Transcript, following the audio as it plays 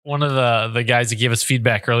the guys that gave us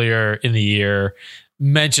feedback earlier in the year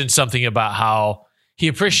mentioned something about how he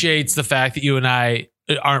appreciates the fact that you and I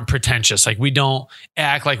aren't pretentious. Like, we don't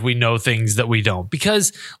act like we know things that we don't,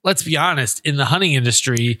 because let's be honest, in the hunting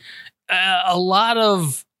industry, a lot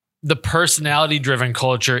of the personality driven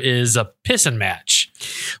culture is a piss and match.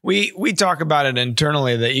 We talk about it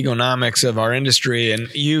internally, the egonomics of our industry,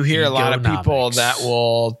 and you hear a lot of people that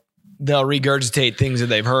they'll regurgitate things that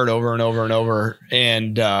they've heard over and over and over,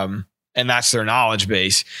 and that's their knowledge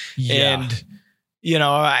base. Yeah. And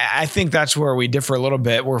I think that's where we differ a little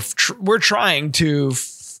bit. We're trying to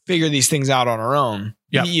figure these things out on our own.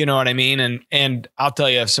 Yep. You know what I mean? And I'll tell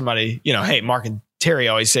you, if somebody, hey, Mark and Terry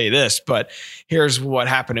always say this, but here's what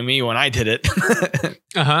happened to me when I did it.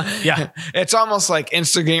 Yeah. It's almost like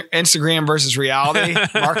Instagram versus reality.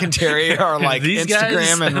 Mark and Terry are like These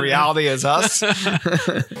Instagram guys? and reality is us.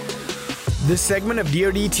 This segment of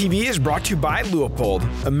DoD TV is brought to you by Leupold,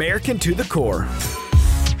 American to the core.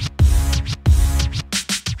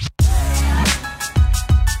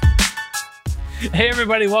 Hey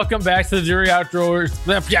everybody, welcome back to the Drury Outdoors.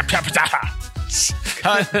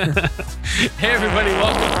 Hey everybody,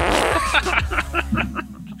 welcome.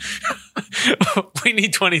 We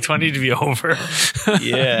need 2020 to be over.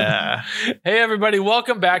 Yeah. Hey everybody,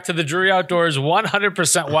 welcome back to the Drury Outdoors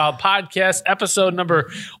 100% Wild Podcast, episode number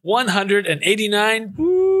 189.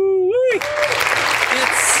 Woo-wee.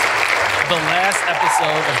 It's the last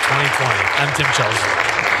episode of 2020. I'm Tim Chelsea.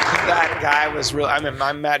 That guy was real.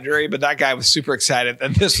 I'm Matt Drury, but that guy was super excited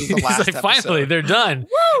that this was the last He's like, episode. finally, they're done.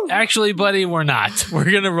 Woo! Actually, buddy, we're not. We're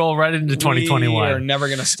going to roll right into 2021. We are never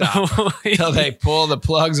going to stop until they pull the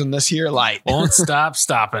plugs on this here light. Won't stop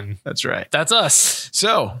stopping. That's right. That's us.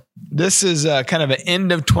 So this is kind of an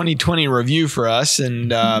end of 2020 review for us.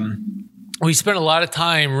 And we spent a lot of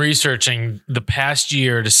time researching the past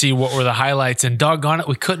year to see what were the highlights, and doggone it,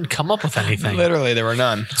 we couldn't come up with anything. Literally, there were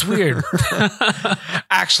none. It's weird.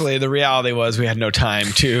 Actually, the reality was we had no time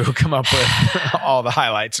to come up with all the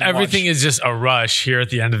highlights. Everything is just a rush here at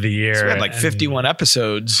the end of the year. So we had like 51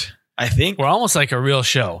 episodes, I think. We're almost like a real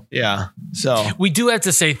show. Yeah. So we do have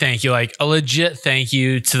to say thank you, like a legit thank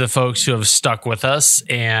you to the folks who have stuck with us.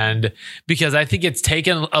 And because I think it's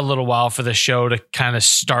taken a little while for the show to kind of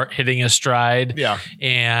start hitting a stride. Yeah.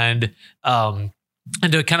 And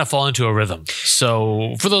to kind of fall into a rhythm.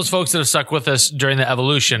 So for those folks that have stuck with us during the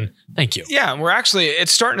evolution, thank you. Yeah,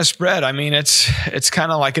 it's starting to spread. I mean, it's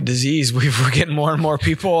kind of like a disease. We're getting more and more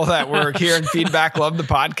people that we're hearing feedback, love the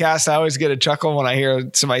podcast. I always get a chuckle when I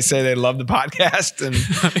hear somebody say they love the podcast.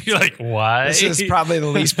 And you're like, why? This is probably the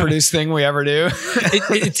least produced thing we ever do.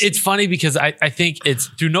 It's funny because I think it's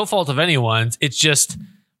through no fault of anyone's. It's just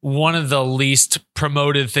one of the least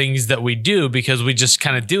promoted things that we do, because we just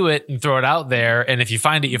kind of do it and throw it out there. And if you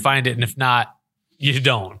find it, you find it. And if not, you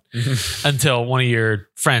don't. Until one of your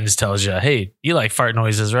friends tells you, hey, you like fart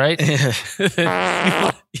noises, right?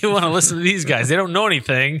 You want to listen to these guys. They don't know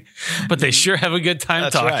anything, but they sure have a good time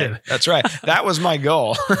talking. Right. That's right. That was my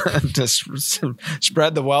goal, to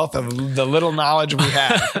spread the wealth of the little knowledge we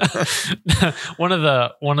have. One of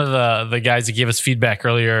the guys that gave us feedback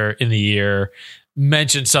earlier in the year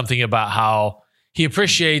mentioned something about how he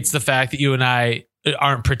appreciates the fact that you and I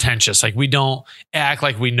aren't pretentious. Like, we don't act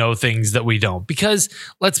like we know things that we don't, because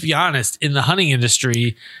let's be honest, in the hunting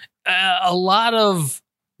industry, a lot of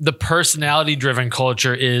the personality driven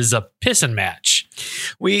culture is a piss and match.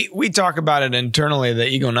 We talk about it internally, the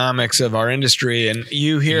egonomics of our industry, and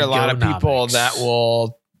you hear a lot of people that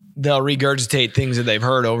they'll regurgitate things that they've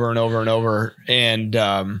heard over and over and over, and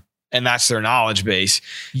that's their knowledge base.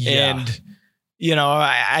 Yeah. And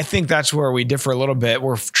I think that's where we differ a little bit.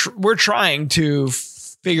 We're trying to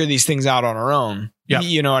figure these things out on our own. Yep.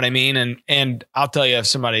 You know what I mean? And I'll tell you, if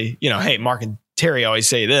somebody, hey, Mark and Terry always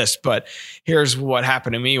say this, but here's what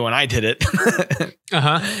happened to me when I did it.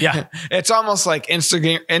 Yeah. It's almost like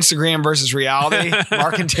Instagram versus reality.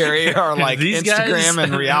 Mark and Terry are like These Instagram guys?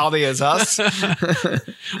 And reality is us.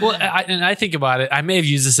 Well, I think about it. I may have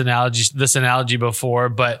used this analogy before,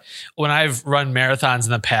 but when I've run marathons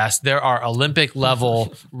in the past, there are Olympic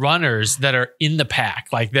level runners that are in the pack.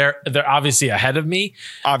 Like they're obviously ahead of me,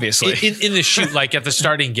 obviously in the chute, like at the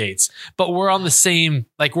starting gates, but we're on the same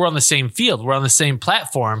field. We're on the same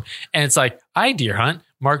platform. And it's like, I deer hunt,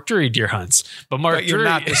 Mark Drury deer hunts, but you're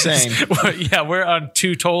not the same. Yeah, we're on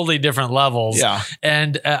two totally different levels. Yeah,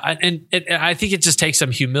 and I think it just takes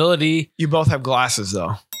some humility. You both have glasses,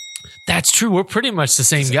 though. That's true. We're pretty much the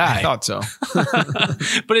same guy. I thought so.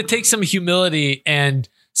 But it takes some humility and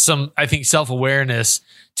some, I think, self-awareness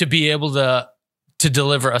to be able to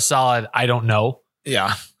deliver a solid I don't know.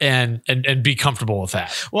 Yeah, and be comfortable with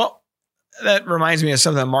that. Well, that reminds me of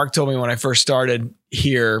something that Mark told me when I first started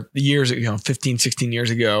here years ago, 15, 16 years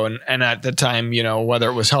ago. And at the time, whether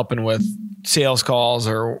it was helping with sales calls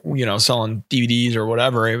or, selling DVDs or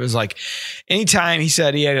whatever, it was like anytime he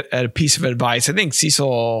said he had a piece of advice, I think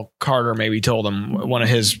Cecil Carter maybe told him, one of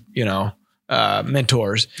his,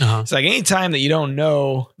 mentors. It's like anytime that you don't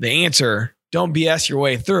know the answer, don't BS your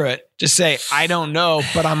way through it. Just say, I don't know,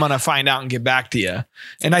 but I'm going to find out and get back to you.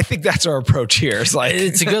 And I think that's our approach here. It's like,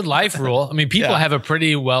 it's a good life rule. I mean, people have a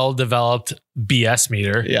pretty well-developed BS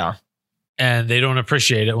meter. Yeah. And they don't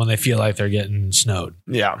appreciate it when they feel like they're getting snowed.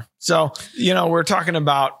 Yeah. So, we're talking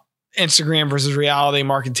about Instagram versus reality,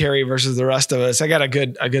 Mark and Terry versus the rest of us. I got a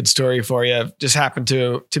good story for you. Just happened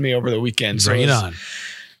to me over the weekend. Bring it on.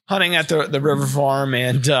 Hunting at the river farm,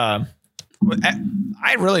 and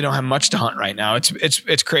I really don't have much to hunt right now.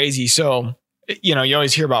 It's crazy. So, you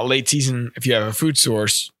always hear about late season. If you have a food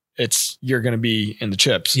source, you're going to be in the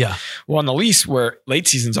chips. Yeah. Well, on the lease, where late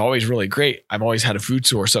season's always really great, I've always had a food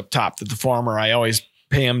source up top that the farmer, I always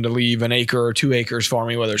pay him to leave an acre or 2 acres for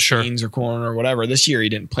me, whether it's beans or corn or whatever. This year he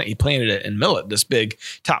didn't plant. He planted it in millet, this big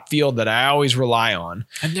top field that I always rely on.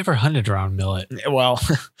 I've never hunted around millet. Well,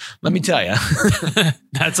 let me tell you.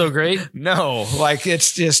 That's so great. No,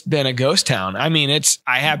 it's just been a ghost town. I mean,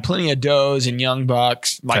 I have plenty of does and young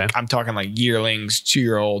bucks. I'm talking like yearlings,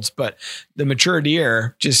 2-year-olds, but the mature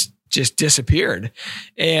deer just disappeared.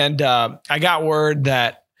 And I got word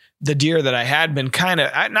that the deer that I had been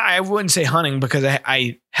I wouldn't say hunting because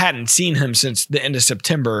I hadn't seen him since the end of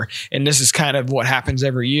September. And this is kind of what happens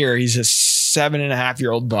every year. He's a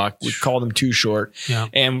 7.5-year-old buck. We called him Too Short,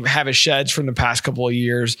 and have his sheds from the past couple of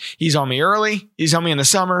years. He's on me early. He's on me in the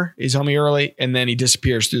summer. He's on me early. And then he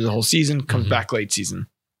disappears through the whole season, comes back late season.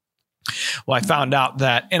 Well, I found out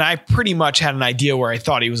that, and I pretty much had an idea where I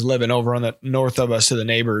thought he was living over on the north of us to the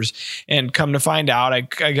neighbors. And come to find out, I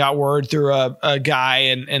got word through a guy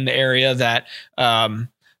in the area that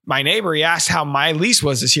my neighbor, he asked how my lease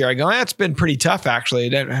was this year. I go, it's been pretty tough, actually. I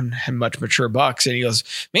didn't have much mature bucks. And he goes,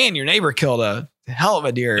 man, your neighbor killed a hell of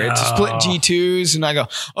a deer. It's a split G2s. And I go,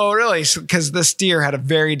 oh, really? Because this deer had a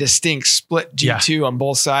very distinct split G2 on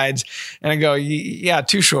both sides. And I go, yeah,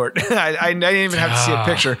 Too Short. I didn't even have to see a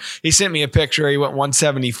picture. He sent me a picture. He went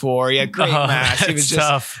 174. He had great mass. He was just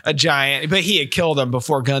tough. A giant, but he had killed him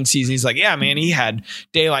before gun season. He's like, yeah, man, he had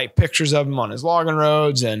daylight pictures of him on his logging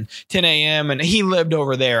roads and 10 a.m. And he lived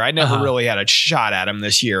over there. I never really had a shot at him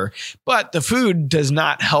this year, but the food does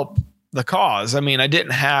not help the cause. I mean, I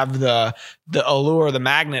didn't have the allure, the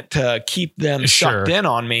magnet to keep them sucked in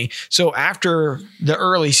on me. So after the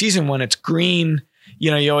early season, when it's green,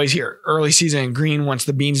 you always hear early season green once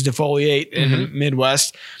the beans defoliate in the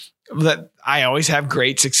Midwest, that I always have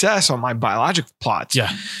great success on my biologic plots.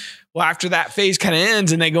 Yeah. Well, after that phase kind of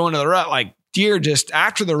ends and they go into the rut, deer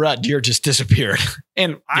just disappeared.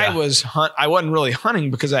 And I wasn't really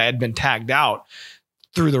hunting because I had been tagged out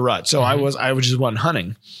through the rut. So I just wasn't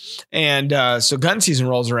hunting. And so gun season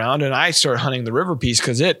rolls around and I started hunting the river piece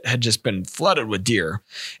because it had just been flooded with deer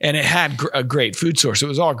and it had a great food source. It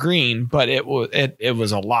was all green, but it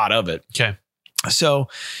was a lot of it. Okay. So,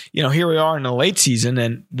 here we are in the late season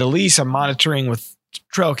and the lease I'm monitoring with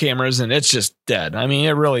trail cameras and it's just dead. I mean,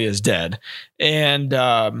 it really is dead. And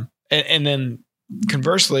then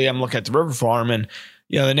conversely, I'm looking at the river farm and,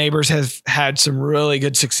 the neighbors have had some really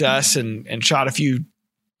good success and shot a few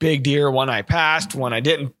big deer. One I passed, one I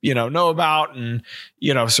didn't, know about, and,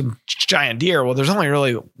 some giant deer. Well, there's only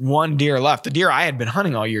really one deer left. The deer I had been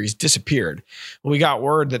hunting all year, he's disappeared. Well, we got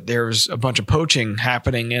word that there's a bunch of poaching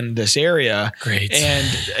happening in this area. Great.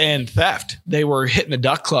 And theft. They were hitting the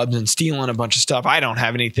duck clubs and stealing a bunch of stuff. I don't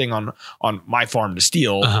have anything on my farm to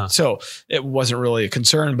steal. So it wasn't really a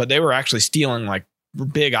concern, but they were actually stealing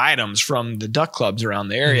big items from the duck clubs around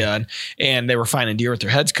the area. And they were finding deer with their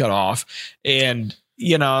heads cut off. And,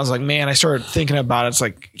 I was like, man, I started thinking about it. It's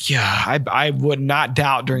like, yeah, I would not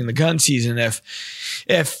doubt during the gun season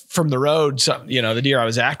if from the road, the deer I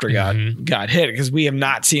was after got hit, because we have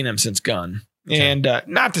not seen him since gun. Okay. And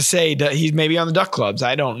not to say that he's maybe on the duck clubs.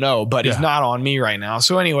 I don't know, but he's not on me right now.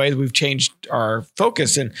 So anyways, we've changed our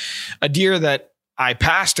focus, and a deer that I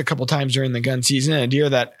passed a couple times during the gun season, a deer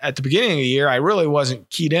that at the beginning of the year I really wasn't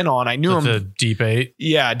keyed in on. I knew him. The deep 8.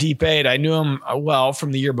 Yeah, deep 8. I knew him well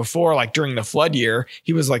from the year before, during the flood year.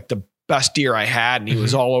 He was the best deer I had, and he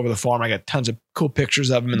was all over the farm. I got tons of cool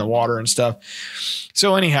pictures of him in the water and stuff.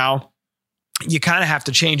 So anyhow, you kind of have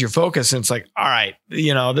to change your focus. And it's like, all right,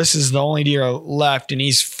 this is the only deer left, and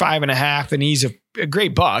he's 5.5, and he's a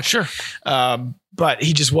great buck. Sure. But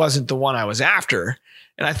he just wasn't the one I was after.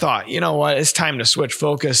 And I thought, you know what, it's time to switch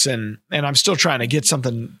focus. And I'm still trying to get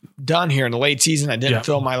something done here in the late season. I didn't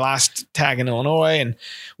film my last tag in Illinois, and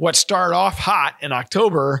what started off hot in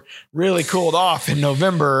October really cooled off in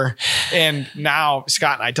November. And now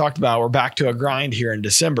Scott and I talked about, we're back to a grind here in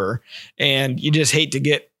December, and you just hate to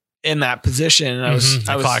get in that position. And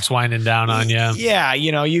the clock's winding down on you. Yeah.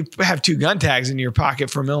 You know, you have 2 gun tags in your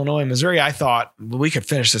pocket from Illinois and Missouri. I thought, well, we could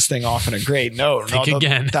finish this thing off in a great note.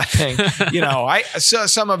 Again. That thing, you know,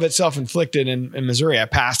 some of it self-inflicted in Missouri. I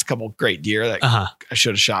passed a couple great deer that I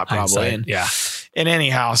should have shot probably. And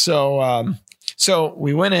anyhow, so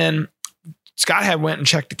we went in. Scott went and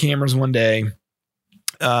checked the cameras one day,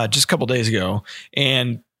 just a couple days ago,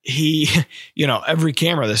 and he, you know, every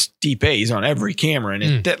camera, this Deep A, he's on every camera,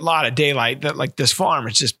 and a lot of daylight. That, like, this farm,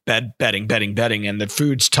 it's just bedding, and the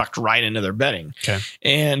food's tucked right into their bedding. Okay.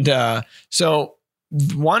 And so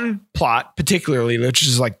one plot particularly, which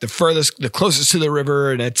is like the closest to the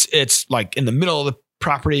river, and it's like in the middle of the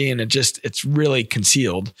property, and it's really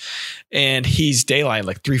concealed. And he's daylight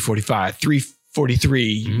like 3:45,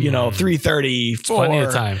 3:43, you know, 3:30, plenty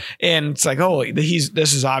of time. And it's like, oh,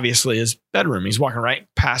 this is obviously his bedroom. He's walking right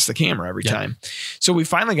past the camera every time. So we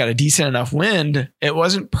finally got a decent enough wind. It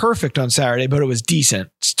wasn't perfect on Saturday, but it was decent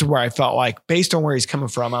to where I felt like, based on where he's coming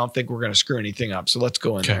from, I don't think we're going to screw anything up. So let's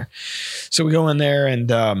go in there. So we go in there, and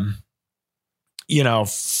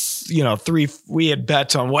we had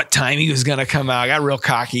bets on what time he was going to come out. I got real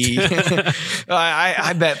cocky.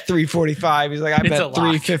 I bet 3:45. He's like, I bet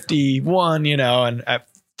 3:51, you know, and at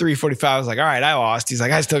 3:45, I was like, all right, I lost. He's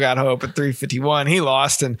like, I still got hope. At 3:51, he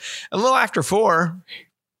lost. And a little after 4,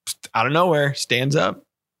 out of nowhere, stands up,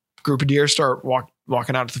 group of deer start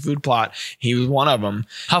walking out to the food plot. He was one of them.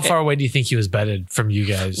 How far away do you think he was bedded from you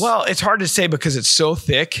guys? Well, it's hard to say because it's so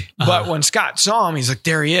thick, but when Scott saw him, he's like,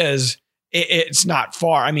 there he is. It's not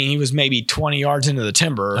far. I mean, he was maybe 20 yards into the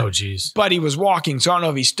timber. Oh, geez. But he was walking. So I don't know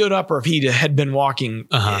if he stood up or if he had been walking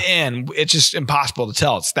in. It's just impossible to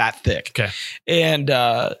tell. It's that thick. Okay. And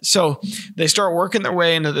so they start working their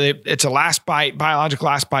way into it's a last bite, biologic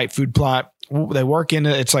last bite food plot. They work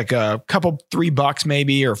into it's like a couple, $3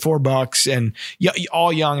 maybe, or $4, and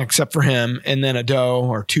all young except for him, and then a doe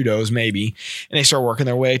or 2 does maybe. And they start working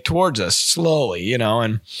their way towards us slowly, you know,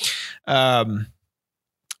 and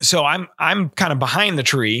so I'm kind of behind the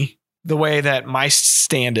tree the way that my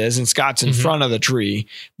stand is, and Scott's in front of the tree,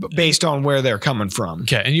 but based on where they're coming from.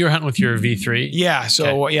 Okay. And you're hunting with your V3? Yeah.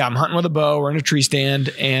 So I'm hunting with a bow. We're in a tree stand,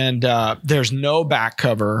 and there's no back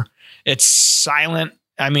cover. It's silent.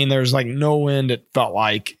 I mean, there's like no wind, it felt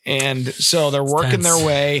like. And so they're working their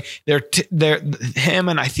way. They're him,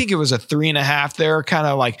 and I think it was a 3.5. They're kind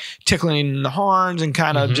of like tickling the horns and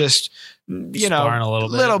kind of just, you know, sparring a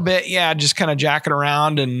little bit. Yeah. Just kind of jacking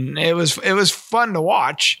around. And it was fun to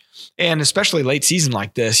watch. And especially late season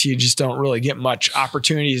like this, you just don't really get much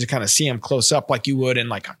opportunities to kind of see them close up like you would in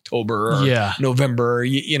like October or November.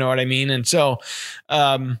 You know what I mean? And so,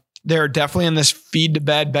 they're definitely in this feed to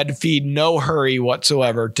bed to feed, no hurry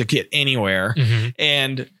whatsoever to get anywhere.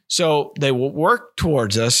 And so they will work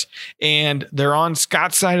towards us, and they're on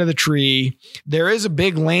Scott's side of the tree. There is a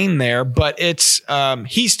big lane there, but it's,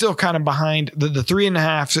 he's still kind of behind the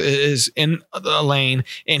 3.5 is in the lane,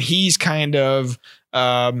 and he's kind of,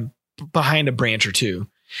 behind a branch or 2,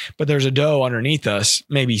 but there's a doe underneath us,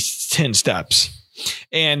 maybe 10 steps.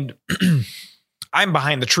 And I'm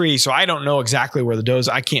behind the tree, so I don't know exactly where the doe is.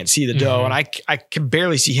 I can't see the doe, and I can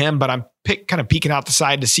barely see him, but I'm kind of peeking out the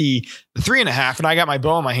side to see the 3.5, and I got my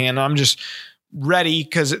bow in my hand, and I'm just ready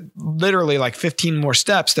because literally like 15 more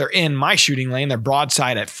steps, they're in my shooting lane. They're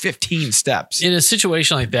broadside at 15 steps. In a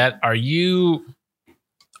situation like that, are you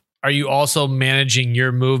also managing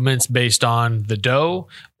your movements based on the doe,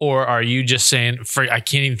 or are you just saying, I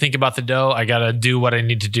can't even think about the doe, I got to do what I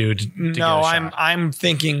need to do to No, I'm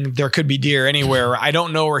thinking there could be deer anywhere. I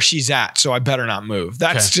don't know where she's at, so I better not move.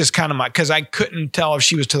 That's just kind of because I couldn't tell if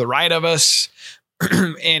she was to the right of us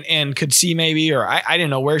and could see maybe, or I didn't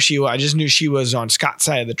know where she was. I just knew she was on Scott's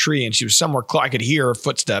side of the tree, and she was somewhere close. I could hear her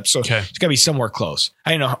footsteps. So she's got to be somewhere close.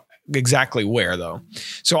 I didn't know exactly where though.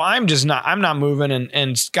 So I'm not moving,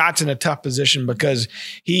 and Scott's in a tough position because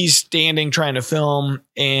he's standing trying to film,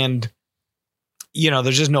 and you know,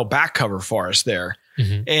 there's just no back cover for us there.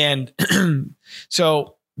 And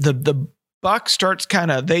so the buck starts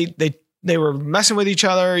kind of, they were messing with each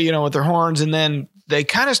other, you know, with their horns. And then they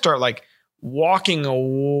kind of start like walking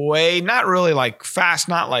away, not really like fast,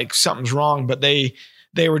 not like something's wrong, but they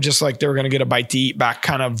were just like, they were going to get a bite to eat back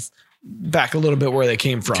a little bit where they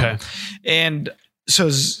came from. And so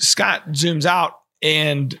Scott zooms out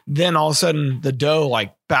And then all of a sudden the doe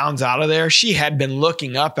like bounds out of there. She had been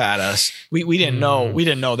looking up at us. We didn't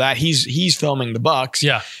know that he's filming the bucks.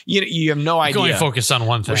 Yeah. You have no idea. Going focus on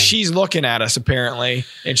one thing. Well, she's looking at us apparently,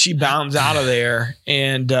 and she bounds out of there,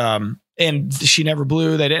 and she never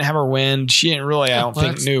blew. They didn't have her wind. She didn't really, I don't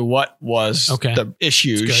think, knew what was the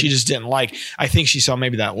issue. She just didn't like, I think she saw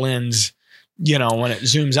maybe that lens, when it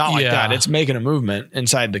zooms out like that, it's making a movement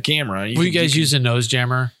inside the camera. Were you guys using nose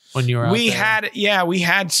jammer when you were out there? We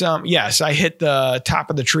had some. Yes, I hit the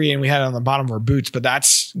top of the tree and we had it on the bottom of our boots, but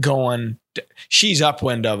that's going, she's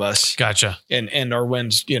upwind of us. Gotcha. And our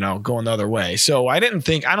wind's, going the other way. So I don't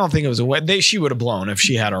think it was a wind. She would have blown if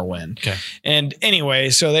she had our wind. Okay. And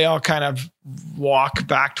anyway, so they all kind of walk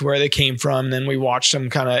back to where they came from. Then we watched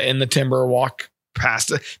them kind of in the timber walk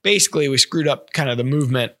past it. Basically, we screwed up kind of the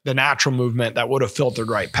movement, the natural movement that would have filtered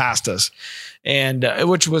right past us. And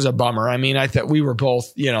which was a bummer. I mean, I thought we were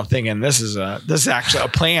both, thinking this actually a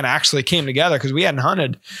plan actually came together because we hadn't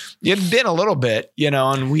hunted. It had been a little bit,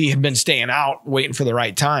 and we had been staying out waiting for the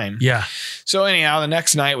right time. Yeah. So anyhow, the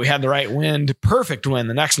next night we had the right wind, perfect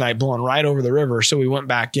wind the next night blowing right over the river. So we went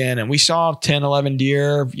back in and we saw 10, 11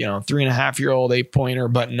 deer, 3.5-year-old 8-pointer,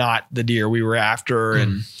 but not the deer we were after.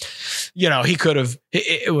 And, he could have,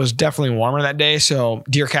 it was definitely warmer that day. So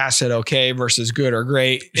DeerCast said, okay, versus good or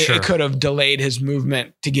great. Sure. It could have delayed his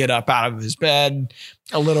movement to get up out of his bed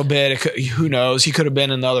a little bit. Who knows? He could have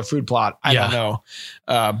been in the other food plot. I don't know.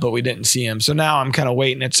 But we didn't see him. So now I'm kind of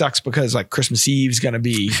waiting. It sucks because like Christmas Eve is going to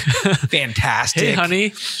be fantastic. Hey,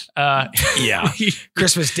 honey. Yeah.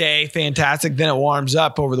 Christmas Day, fantastic. Then it warms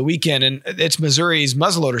up over the weekend, and it's Missouri's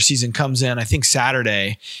muzzleloader season comes in, I think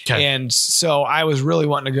Saturday. Okay. And so I was really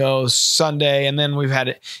wanting to go Sunday. And then we've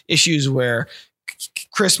had issues where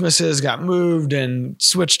Christmases got moved and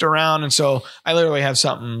switched around. And so I literally have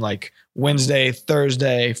something like Wednesday,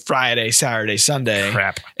 Thursday, Friday, Saturday, Sunday.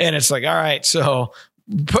 Crap. And it's like, all right, so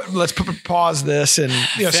let's pause this. And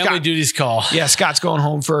family duties call. Yeah, Scott's going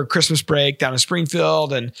home for Christmas break down in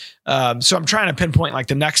Springfield. And so I'm trying to pinpoint like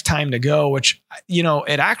the next time to go, which,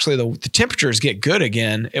 it actually, the temperatures get good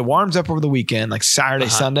again. It warms up over the weekend, like Saturday,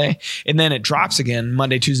 Sunday, and then it drops again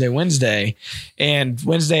Monday, Tuesday, Wednesday. And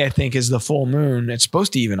Wednesday, I think, is the full moon. It's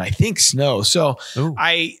supposed to even, I think, snow. So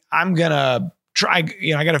I'm going to try,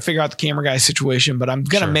 I got to figure out the camera guy situation, but I'm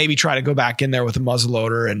going to maybe try to go back in there with a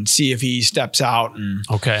muzzleloader and see if he steps out, and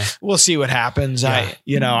we'll see what happens.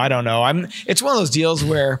 Yeah. I don't know. It's one of those deals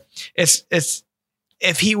where it's,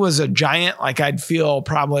 if he was a giant, like I'd feel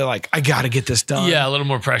probably like I got to get this done. Yeah. A little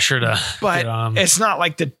more pressure to, but it's not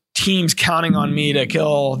like the team's counting on me to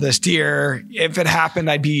kill this deer. If it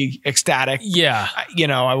happened, I'd be ecstatic. Yeah.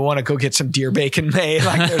 I want to go get some deer bacon made.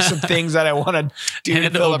 Like there's some things that I want to do.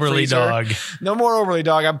 And the Overly Dog. No more Overly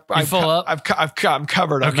Dog. I'm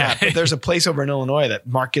covered on that. But there's a place over in Illinois that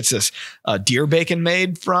Mark gets this deer bacon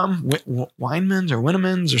made from, Weinman's or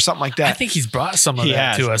Winnemans or something like that. I think he's brought some of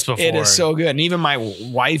that to us before. It is so good. And even my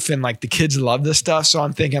wife and like the kids love this stuff. So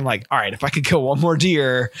I'm thinking like, all right, if I could kill one more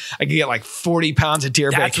deer, I could get like 40 pounds of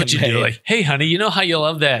deer bacon. What you do, like, hey honey, you know how you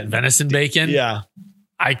love that venison bacon? Yeah.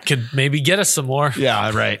 I could maybe get us some more. Yeah,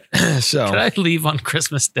 right. So can I leave on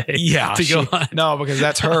Christmas Day? Yeah. Go on? No, because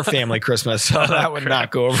that's her family Christmas. So that would not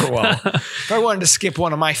go over well. If I wanted to skip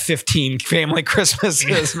one of my 15 family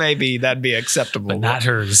Christmases, maybe that'd be acceptable. But not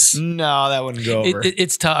hers. No, that wouldn't go over.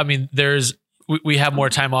 It's tough. I mean, we have more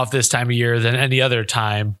time off this time of year than any other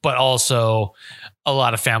time, but also a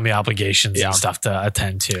lot of family obligations and stuff to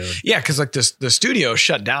attend to. Yeah, because like the studio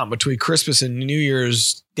shut down between Christmas and New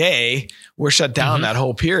Year's Day. We're shut down that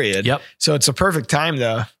whole period. Yep. So it's a perfect time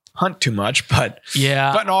to hunt too much, but in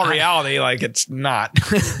all reality, like it's not.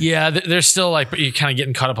 There's still like you're kind of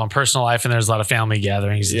getting caught up on personal life, and there's a lot of family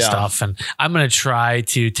gatherings and stuff. And I'm gonna try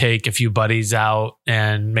to take a few buddies out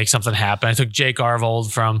and make something happen. I took Jake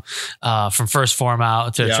Arvold from First Form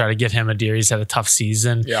out to try to get him a deer. He's had a tough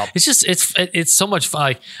season. Yeah. It's just it's so much fun.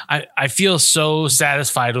 Like I feel so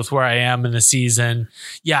satisfied with where I am in the season.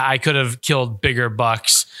 Yeah, I could have killed bigger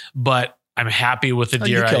bucks, but I'm happy with the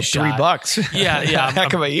deer I shot. $3. Yeah.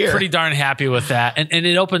 Heck of a year. Pretty darn happy with that. And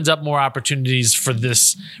it opens up more opportunities for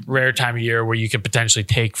this rare time of year where you could potentially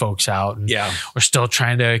take folks out. And we're still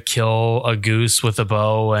trying to kill a goose with a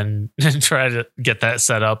bow and try to get that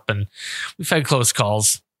set up. And we've had close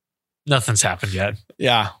calls. Nothing's happened yet.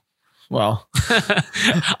 Yeah. Well,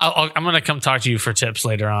 I'm going to come talk to you for tips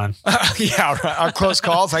later on. Yeah, right. Our close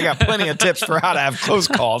calls. I got plenty of tips for how to have close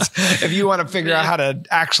calls. If you want to figure out how to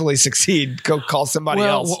actually succeed, go call somebody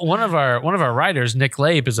else. One of our riders, Nick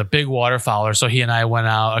Lape, is a big waterfowler. So he and I went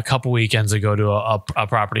out a couple weekends ago to a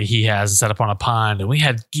property he has set up on a pond, and we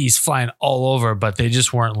had geese flying all over, but they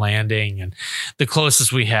just weren't landing. And the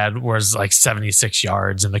closest we had was like 76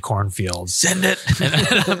 yards in the cornfield. Send it.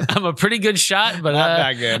 And I'm a pretty good shot, but not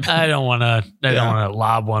that good. I don't want to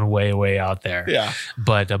lob one way out there. Yeah.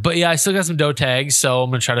 But yeah, I still got some doe tags, so I'm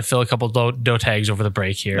gonna try to fill a couple doe tags over the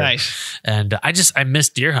break here. Nice. And I miss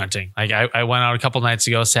deer hunting. Like I went out a couple nights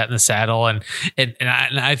ago, sat in the saddle, and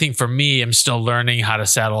I think for me, I'm still learning how to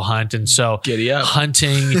saddle hunt, and so Giddy up.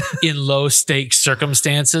 hunting in low stakes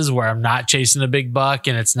circumstances where I'm not chasing a big buck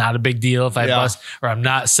and it's not a big deal if I bust, or I'm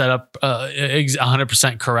not set up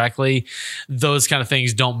 100% correctly. Those kind of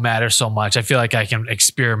things don't matter so much. I feel like I can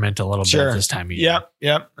experiment a little bit this time of year.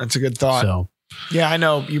 Yep. That's a good thought. So yeah, I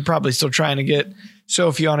know you're probably still trying to get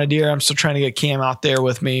Sophie on a deer. I'm still trying to get Cam out there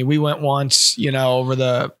with me. We went once, over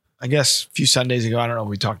the, I guess, a few Sundays ago. I don't know if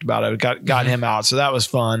we talked about it. Got him out. So that was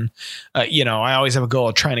fun. I always have a goal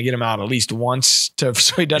of trying to get him out at least once so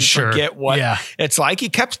he doesn't forget what it's like. He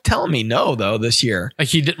kept telling me no, though, this year. Like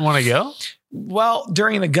he didn't want to go? Well,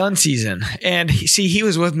 during the gun season, and he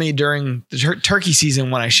was with me during the turkey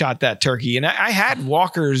season when I shot that turkey, and I had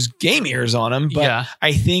Walker's game ears on him, but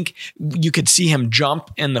I think you could see him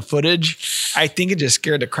jump in the footage. I think it just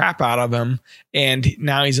scared the crap out of him, and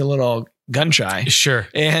now he's a little gun shy. Sure.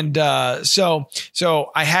 And so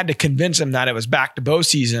I had to convince him that it was back to bow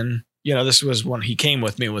season. This was when he came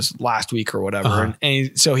with me, was last week or whatever,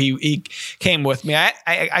 so he came with me.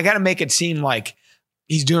 I got to make it seem like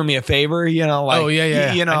he's doing me a favor, I need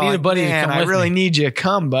a buddy. Man, I really need you to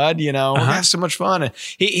come, bud. We have so much fun. And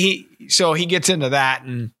he gets into that,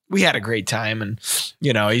 and we had a great time. And he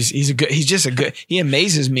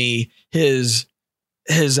amazes me, his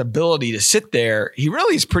ability to sit there. He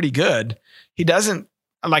really is pretty good. He doesn't,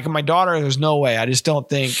 like my daughter, there's no way. I just don't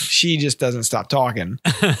think she just doesn't stop talking.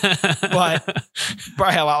 But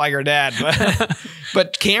probably a lot like her dad.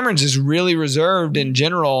 But Cameron's is really reserved in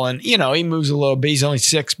general. And, he moves a little bit. He's only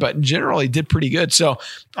 6, but in general, he did pretty good. So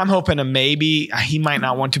I'm hoping to he might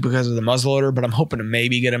not want to because of the muzzleloader, but I'm hoping to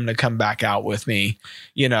maybe get him to come back out with me,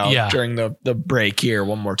 during the break here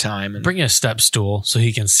one more time. And bring a step stool so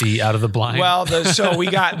he can see out of the blind. Well, so we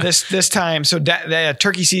got this time. So the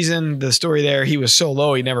turkey season, the story there, he was so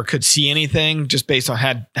low, he never could see anything just based on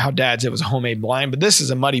how Dad's, it was a homemade blind. But this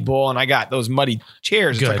is a muddy bull, and I got those muddy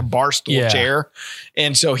chairs. Good. It's like a bar stool chair.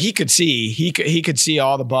 And so he could see, he could see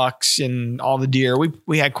all the bucks and all the deer.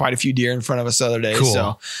 We had quite a few deer in front of us the other day. Cool.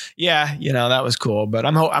 So yeah, that was cool, but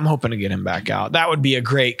I'm hoping to get him back out. That would be a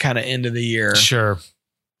great kind of end of the year. Sure.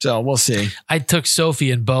 So we'll see. I took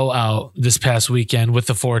Sophie and Bo out this past weekend with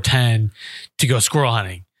the 410 to go squirrel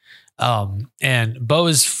hunting. And Bo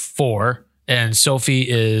is 4 and Sophie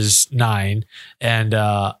is 9. And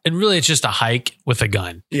really it's just a hike with a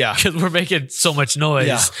gun. Yeah. Because we're making so much noise.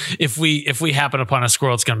 Yeah. If we happen upon a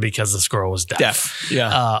squirrel, it's going to be because the squirrel was deaf.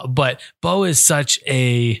 Yeah. But Bo is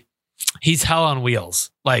he's hell on wheels.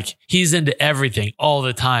 Like he's into everything all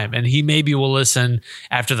the time. And he maybe will listen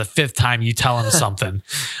after the 5th time you tell him something.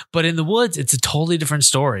 But in the woods, it's a totally different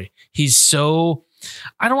story. He's so,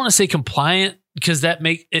 I don't want to say compliant, because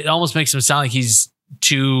it almost makes him sound like he's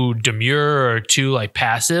too demure or too like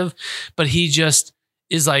passive, but he just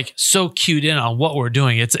is like so cued in on what we're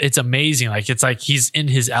doing. It's amazing. Like it's like he's in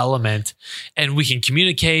his element and we can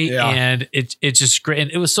communicate and it's just great.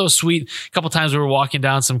 And it was so sweet. A couple times we were walking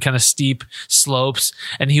down some kind of steep slopes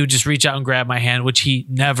and he would just reach out and grab my hand, which he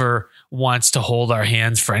never wants to hold our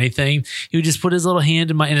hands for anything. He would just put his little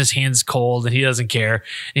hand and his hand's cold and he doesn't care. And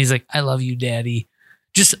he's like, "I love you, Daddy."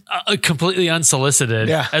 Just completely unsolicited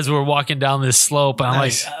as we're walking down this slope. And I'm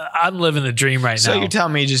like, I'm living the dream right now. So you're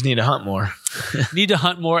telling me you just need to hunt more. Need to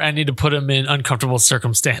hunt more. I need to put him in uncomfortable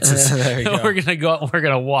circumstances. There you go. We're going to go out and we're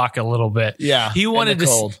going to walk a little bit. Yeah.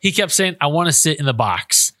 He kept saying, "I want to sit in the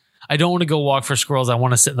box. I don't want to go walk for squirrels. I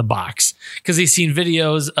want to sit in the box." Because he's seen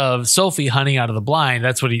videos of Sophie hunting out of the blind.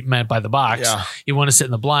 That's what he meant by the box. Yeah. You want to sit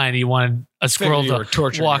in the blind. You wanted a squirrel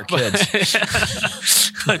to walk your kids.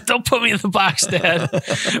 Don't put me in the box, Dad.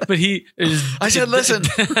 But he is. I said, listen.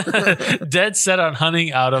 Dead set on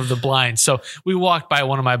hunting out of the blind. So we walked by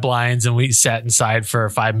one of my blinds and we sat inside for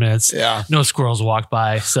 5 minutes. Yeah. No squirrels walked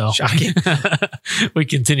by. So shocking. We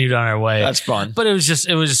continued on our way. That's fun. But it was just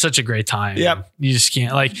such a great time. Yep. You just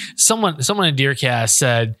can't, like someone in DeerCast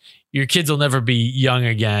said, your kids will never be young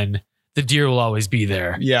again. the deer will always be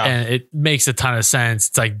there. Yeah. And it makes a ton of sense.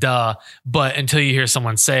 It's like, duh. But until you hear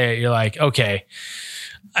someone say it, you're like, okay,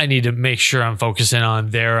 I need to make sure I'm focusing on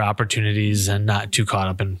their opportunities and not too caught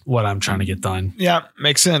up in what I'm trying to get done. Yeah,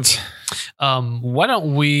 makes sense. Why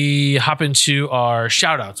don't we hop into our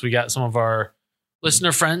shout outs? We got some of our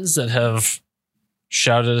listener friends that have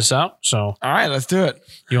shouted us out. So, all right, let's do it.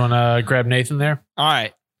 You want to grab Nathan there? All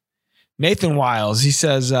right. Nathan Wiles, he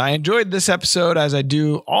says, I enjoyed this episode as I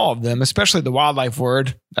do all of them, especially the wildlife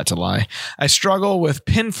word. That's a lie. I struggle with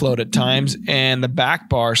pin float at times, and the back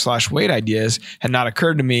bar / weight ideas had not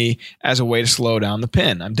occurred to me as a way to slow down the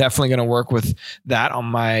pin. I'm definitely going to work with that on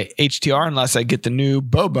my HTR unless I get the new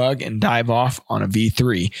bow bug and dive off on a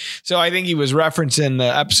V3. So I think he was referencing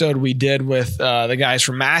the episode we did with the guys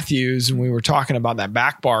from Matthews, and we were talking about that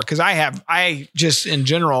back bar. Because I just in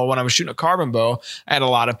general, when I was shooting a carbon bow, I had a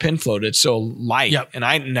lot of pin float. It's so light, and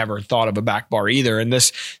I never thought of a back bar either. And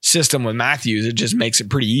this system with Matthews, it just makes it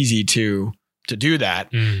pretty easy to do that.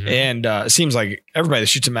 Mm-hmm. And it seems like everybody that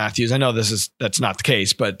shoots a Matthews, I know that's not the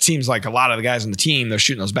case, but it seems like a lot of the guys on the team, they're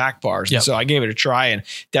shooting those back bars. And so I gave it a try and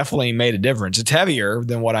definitely made a difference. It's heavier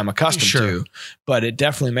than what I'm accustomed to, but it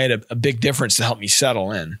definitely made a big difference to help me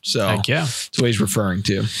settle in. So that's what he's referring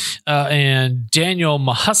to. And Daniel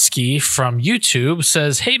Mahusky from YouTube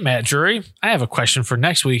says, hey, Matt Drury, I have a question for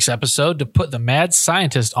next week's episode to put the mad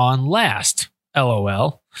scientist on last.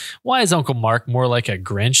 LOL. Why is Uncle Mark more like a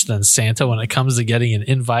Grinch than Santa when it comes to getting an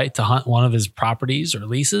invite to hunt one of his properties or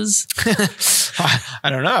leases? I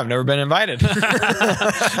don't know. I've never been invited.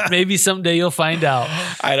 Maybe someday you'll find out.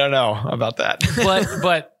 I don't know about that.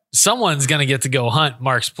 but someone's going to get to go hunt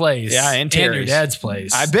Mark's place. Yeah, and Terry's. And your dad's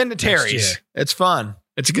place. I've been to Terry's. It's fun.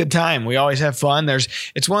 It's a good time. We always have fun.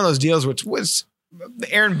 It's one of those deals which was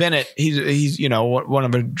Aaron Bennett, he's one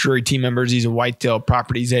of our Drury team members. He's a whitetail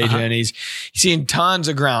properties agent. He's seen tons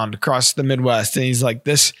of ground across the Midwest, and he's like,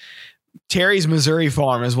 this Terry's Missouri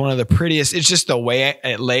farm is one of the prettiest. It's just the way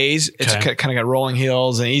it lays. It's kind of got rolling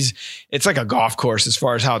hills, and it's like a golf course as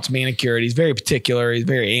far as how it's manicured. He's very particular. He's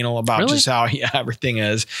very anal about just how everything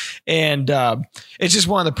is, and it's just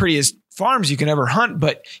one of the prettiest farms you can ever hunt.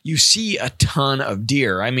 But you see a ton of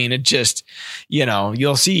deer. I mean, it just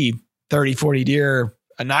you'll see 30, 40 deer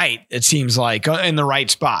a night, it seems like, in the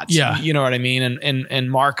right spots. Yeah. You know what I mean?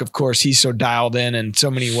 And Mark, of course, he's so dialed in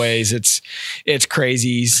so many ways. It's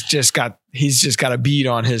crazy. He's just got a beat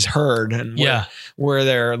on his herd and where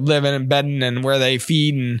they're living and bedding and where they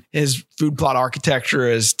feed, and his food plot architecture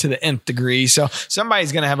is to the nth degree. So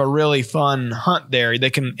somebody's going to have a really fun hunt there. They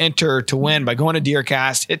can enter to win by going to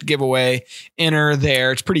DeerCast, hit the giveaway, enter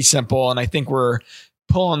there. It's pretty simple. And I think we're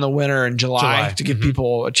pulling the winner in July to give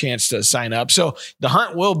people a chance to sign up. So the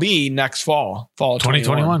hunt will be next fall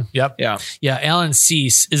 2021. Yep. Yeah. Alan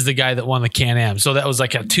Cease is the guy that won the Can-Am. So that was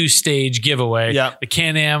like a 2-stage giveaway. Yeah. The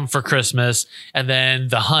Can-Am for Christmas and then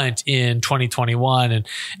the hunt in 2021. And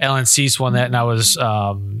Alan Cease won that. And I was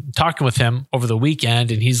talking with him over the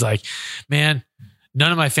weekend, and he's like, man, none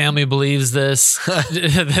of my family believes this.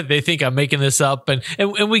 They think I'm making this up. And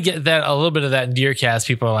we get that a little bit of that in DeerCast.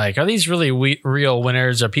 People are like, are these really real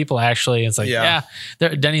winners? Are people actually? It's like,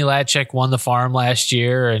 Denny Latchek won the farm last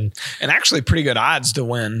year. And actually pretty good odds to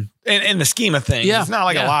win. In the scheme of things, it's not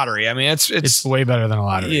like a lottery. I mean, it's way better than a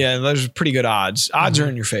lottery. Yeah, there's pretty good odds. Odds are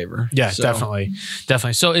in your favor. Yeah, so. Definitely.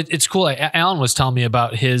 So it's cool. Alan was telling me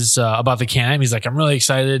about his about the Can-Am. He's like, I'm really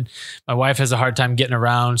excited. My wife has a hard time getting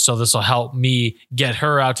around, so this will help me get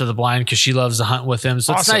her out to the blind because she loves to hunt with him.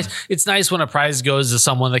 So awesome. It's nice. It's nice when a prize goes to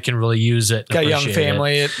someone that can really use it. Got a young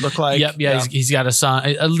family. It looked like. Yep. Yeah. He's got a son,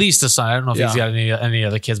 at least a son. I don't know if he's got any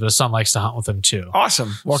other kids, but his son likes to hunt with him too.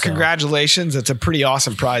 Awesome. Well, congratulations. It's a pretty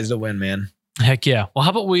awesome prize to win, man. Heck yeah. Well,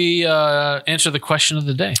 how about we answer the question of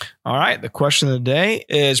the day? All right. The question of the day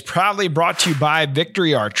is proudly brought to you by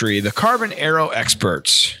Victory Archery, the carbon arrow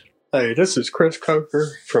experts. Hey, this is Chris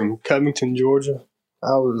Coker from Covington, Georgia.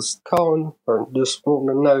 I was calling or just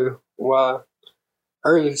wanting to know why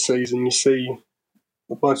early season you see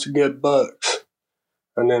a bunch of good bucks,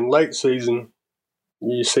 and then late season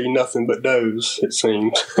you see nothing but does, it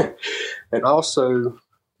seems. And also,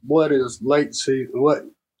 what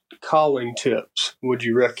calling tips would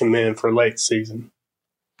you recommend for late season?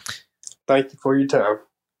 Thank you for your time.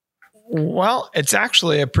 Well, it's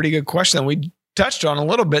actually a pretty good question. We touched on a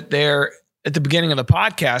little bit there at the beginning of the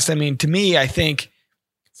podcast. I mean, to me, I think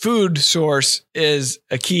food source is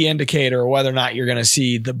a key indicator of whether or not you're going to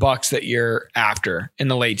see the bucks that you're after in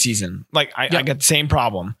the late season. Like I got the same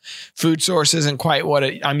problem. Food source isn't quite what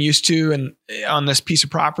I'm used to and on this piece of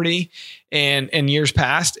property. and in years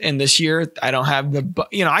past. And this year I don't have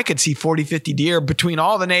I could see 40, 50 deer between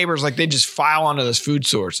all the neighbors. Like they just file onto this food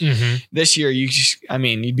source. Mm-hmm. This year,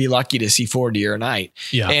 you'd be lucky to see 4 deer a night.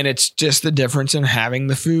 Yeah. And it's just the difference in having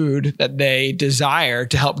the food that they desire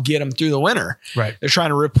to help get them through the winter. Right. They're trying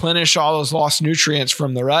to replenish all those lost nutrients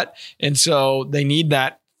from the rut. And so they need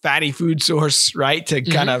that fatty food source, right, to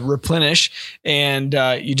kind of replenish. And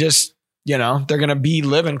they're going to be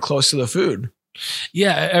living close to the food.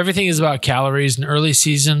 Yeah, everything is about calories. In early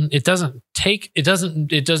season, it doesn't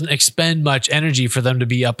expend much energy for them to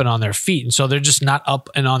be up and on their feet. And so they're just not up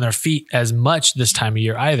and on their feet as much this time of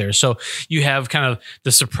year either. So you have kind of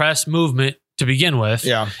the suppressed movement to begin with.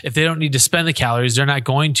 Yeah. If they don't need to spend the calories, they're not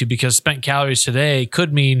going to, because spent calories today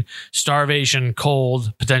could mean starvation,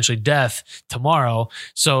 cold, potentially death tomorrow.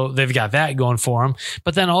 So they've got that going for them.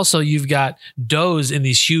 But then also you've got does in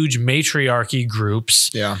these huge matriarchy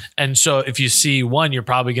groups. Yeah. And so if you see one, you're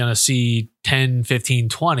probably going to see 10, 15,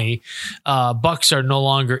 20. Bucks are no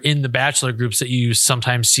longer in the bachelor groups that you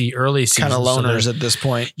sometimes see early season. Kind of loners at this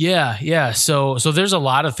point. Yeah. Yeah. So there's a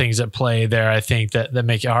lot of things at play there, I think, that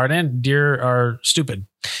make it hard. And deer are stupid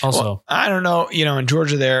also. Well, I don't know, in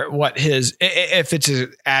Georgia there, if it's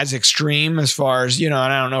as extreme as far as, and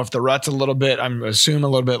I don't know if the rut's a little bit, I'm assuming a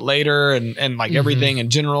little bit later and like everything in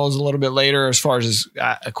general is a little bit later as far as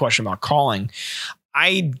a question about calling.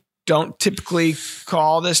 I don't typically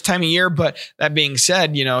call this time of year, but that being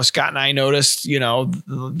said, Scott and I noticed,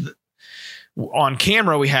 on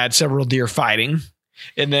camera, we had several deer fighting.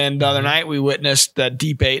 And then the other night we witnessed that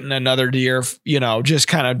Deep 8 and another deer, just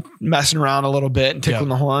kind of messing around a little bit and tickling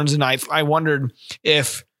the horns. And I wondered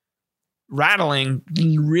if rattling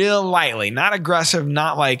real lightly, not aggressive,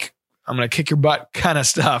 not like I'm going to kick your butt kind of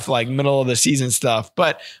stuff, like middle of the season stuff,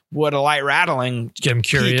 but would a light rattling get them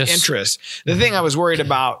curious interest? The thing I was worried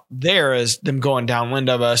about there is them going downwind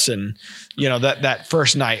of us. And, that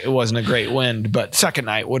first night, it wasn't a great wind, but second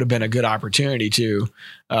night would have been a good opportunity too.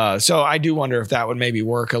 So I do wonder if that would maybe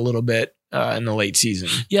work a little bit in the late season.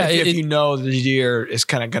 Yeah. If the deer is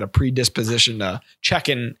kind of got a predisposition to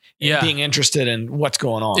checking and being interested in what's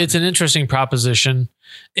going on. It's an interesting proposition.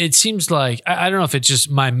 It seems like, I don't know if it's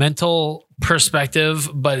just my mental perspective,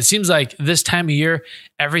 but it seems like this time of year,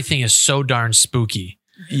 everything is so darn spooky.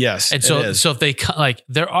 Yes. And so if they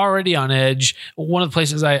they're already on edge. One of the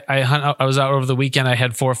places I was out over the weekend, I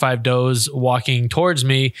had 4 or 5 does walking towards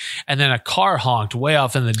me, and then a car honked way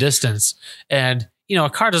off in the distance. And, a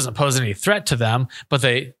car doesn't pose any threat to them, but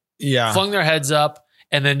they flung their heads up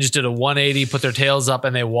and then just did a 180, put their tails up,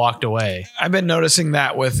 and they walked away. I've been noticing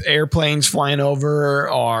that with airplanes flying over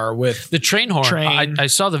or with the train horn. I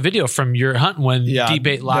saw the video from your hunt when Deep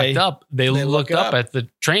 8 locked up. They looked up at the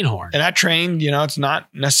train horn. And that train, it's not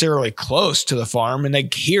necessarily close to the farm, and they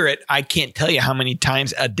hear it. I can't tell you how many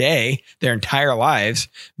times a day their entire lives,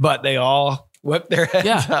 but they all whip their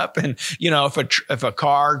heads up. And, if a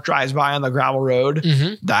car drives by on the gravel road,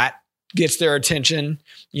 that gets their attention,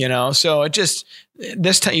 so it just,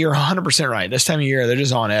 this time you're 100% right. This time of year, they're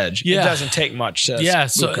just on edge. It doesn't take much to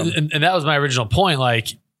So, and that was my original point. Like,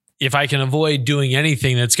 if I can avoid doing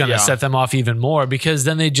anything that's going to set them off even more, because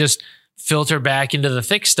then they just filter back into the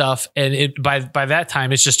thick stuff. And by that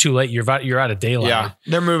time, it's just too late. You're out of daylight. Yeah.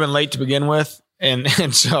 They're moving late to begin with. And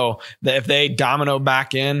so if they domino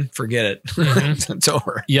back in, forget it. It's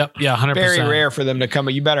over. Yep. Yeah. 100%. Very rare for them to come,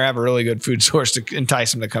 but you better have a really good food source to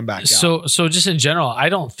entice them to come back. So just in general, I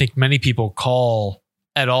don't think many people call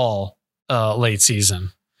at all late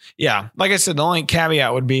season. Yeah. Like I said, the only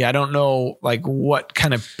caveat would be, I don't know like what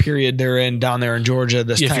kind of period they're in down there in Georgia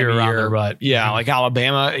this time of year. The rut. Yeah. Like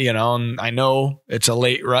Alabama, and I know it's a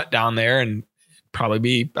late rut down there and probably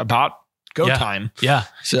be about go time. Yeah.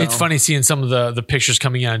 So it's funny seeing some of the pictures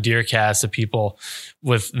coming out on DeerCast of people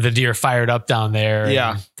with the deer fired up down there.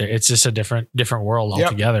 Yeah. It's just a different world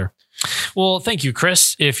altogether. Well, thank you,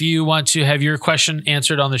 Chris. If you want to have your question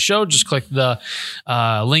answered on the show, just click the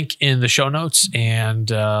link in the show notes and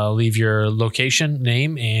leave your location,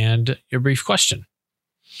 name, and your brief question.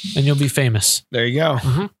 And you'll be famous. There you go.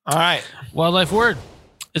 Mm-hmm. All right. Wildlife Word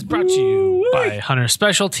is brought to you by Hunter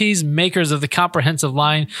Specialties, makers of the comprehensive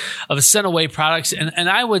line of Scent-Away products. And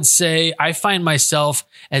I would say I find myself,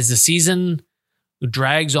 as the season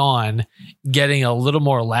drags on, getting a little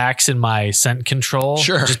more lax in my scent control.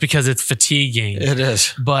 Sure. Just because it's fatiguing. It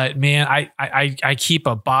is. But man, I keep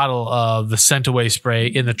a bottle of the Scent-Away spray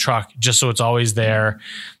in the truck just so it's always there.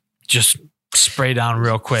 Just spray down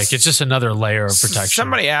real quick. It's just another layer of protection.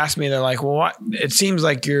 Somebody asked me, they're like, well, what? It seems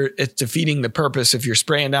like it's defeating the purpose. If you're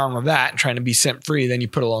spraying down with that and trying to be scent free, then you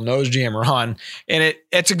put a little nose jammer on. And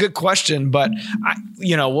it's a good question, but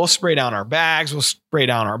we'll spray down our bags. We'll spray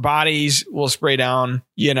down our bodies. We'll spray down,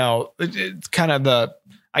 it's kind of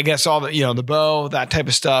all the bow, that type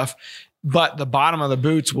of stuff. But the bottom of the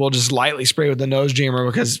boots, we'll just lightly spray with the nose jammer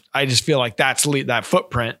because I just feel like that's that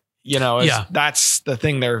footprint, that's the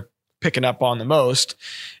thing they're picking up on the most.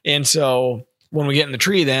 And so when we get in the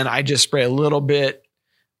tree, then I just spray a little bit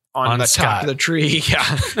on the Scott. top of the tree. Yeah.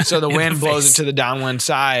 So the wind blows it to the downwind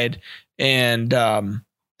side. And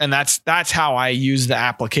that's how I use the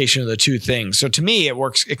application of the two things. So to me,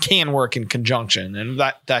 it can work in conjunction, and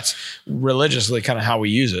that's religiously kind of how we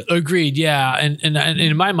use it. Agreed. Yeah. And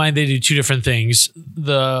in my mind, they do two different things.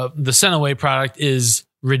 The Scent Away product is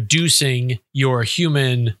reducing your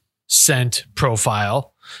human scent profile.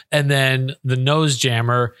 And then the nose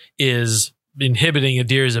jammer is inhibiting a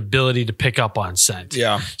deer's ability to pick up on scent.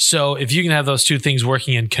 Yeah. So if you can have those two things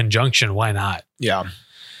working in conjunction, why not? Yeah.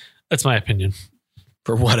 That's my opinion.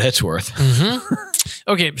 For what it's worth. Mm-hmm.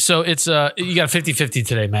 Okay. So it's you got 50-50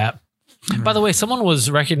 today, Matt. By the way, someone was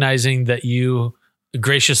recognizing that you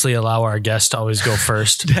graciously allow our guests to always go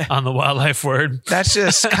first on the wildlife word. That's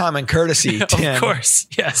just common courtesy, Tim. Of course.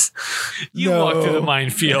 Yes. You walk through the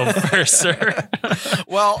minefield first, sir.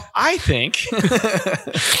 Well, I think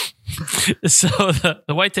so.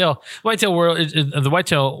 The whitetail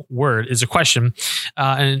word is a question,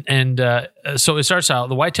 so it starts out.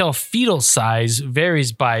 The whitetail fetal size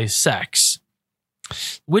varies by sex.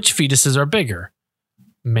 Which fetuses are bigger,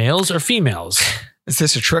 males or females? Is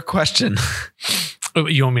this a trick question?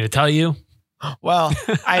 You want me to tell you? Well,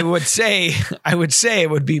 I would say it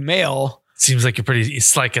would be male. Seems like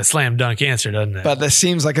it's like a slam dunk answer, doesn't it? But this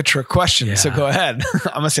seems like a trick question. Yeah. So go ahead.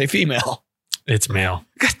 I'm going to say female. It's male.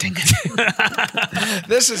 God dang it.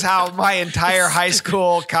 This is how my entire high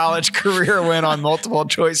school, college career went on multiple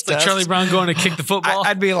choice tests. Like Charlie Brown going to kick the football?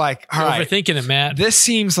 I'd be like, all right. Overthinking it, Matt. This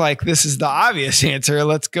seems like this is the obvious answer.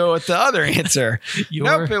 Let's go with the other answer.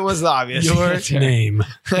 Nope, it was the obvious answer. Name.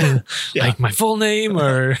 Yeah. Like my full name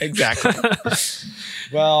or? Exactly.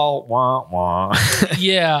 Well, wah, wah.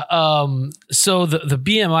 Yeah. So the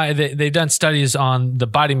BMI, they've done studies on the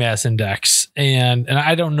body mass index, and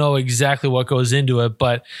I don't know exactly what goes into it,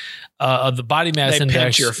 but the body mass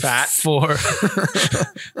index. Pinch your fat.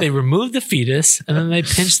 They remove the fetus and then they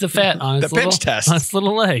pinch the fat on its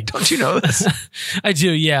little leg. Don't you know this? I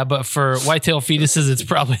do, yeah. But for whitetail fetuses, it's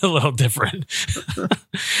probably a little different.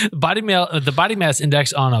 The body mass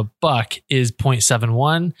index on a buck is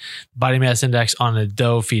 0.71. Body mass index on a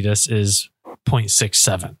doe fetus is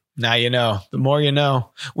 0.67. Now you know. The more you know.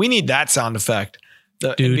 We need that sound effect.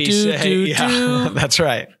 Do. That's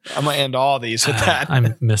right. I'm going to end all these with that.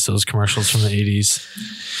 I miss those commercials from the 80s.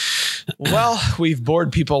 Well, we've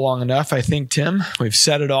bored people long enough, I think, Tim. We've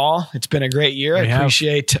said it all. It's been a great year. I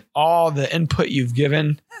appreciate all the input you've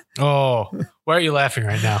given. Oh, why are you laughing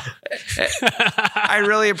right now? I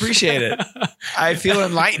really appreciate it. I feel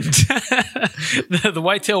enlightened. The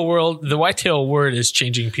whitetail word is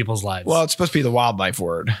changing people's lives. Well, it's supposed to be the wildlife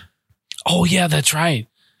word. Oh, yeah, that's right.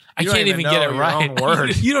 I can't even get it right.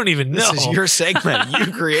 Word. You don't even know. This is your segment.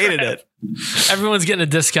 You created it. Everyone's getting a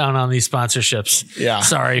discount on these sponsorships. Yeah.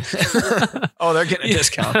 Sorry. Oh, they're getting a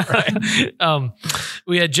discount. Right.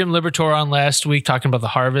 We had Jim Liberatore on last week talking about the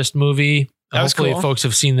Harvest movie. Hopefully folks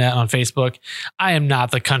have seen that on Facebook. I am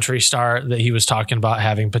not the country star that he was talking about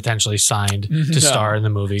having potentially signed to star in the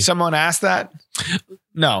movie. Someone asked that?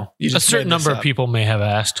 No. A certain number of people may have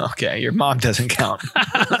asked. Okay. Your mom doesn't count.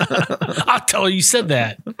 I'll tell you said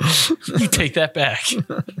that. You take that back.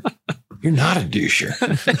 You're not a doucher.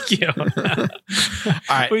 Thank you. All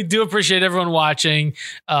right. We do appreciate everyone watching.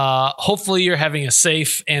 Hopefully you're having a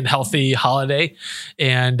safe and healthy holiday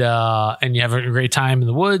and you have a great time in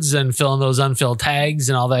the woods and filling those unfilled tags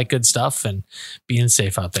and all that good stuff and being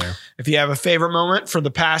safe out there. If you have a favorite moment for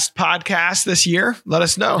the past podcast this year, let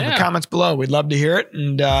us know in the comments below. We'd love to hear it.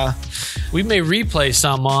 And we may replay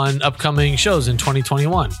some on upcoming shows in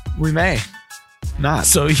 2021. We may. Not.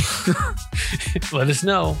 So let us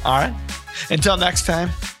know. All right. Until next time,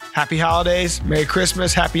 happy holidays, Merry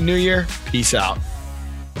Christmas, Happy New Year. Peace out.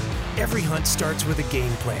 Every hunt starts with a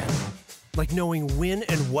game plan, like knowing when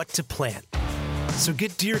and what to plant. So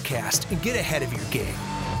get DeerCast and get ahead of your game.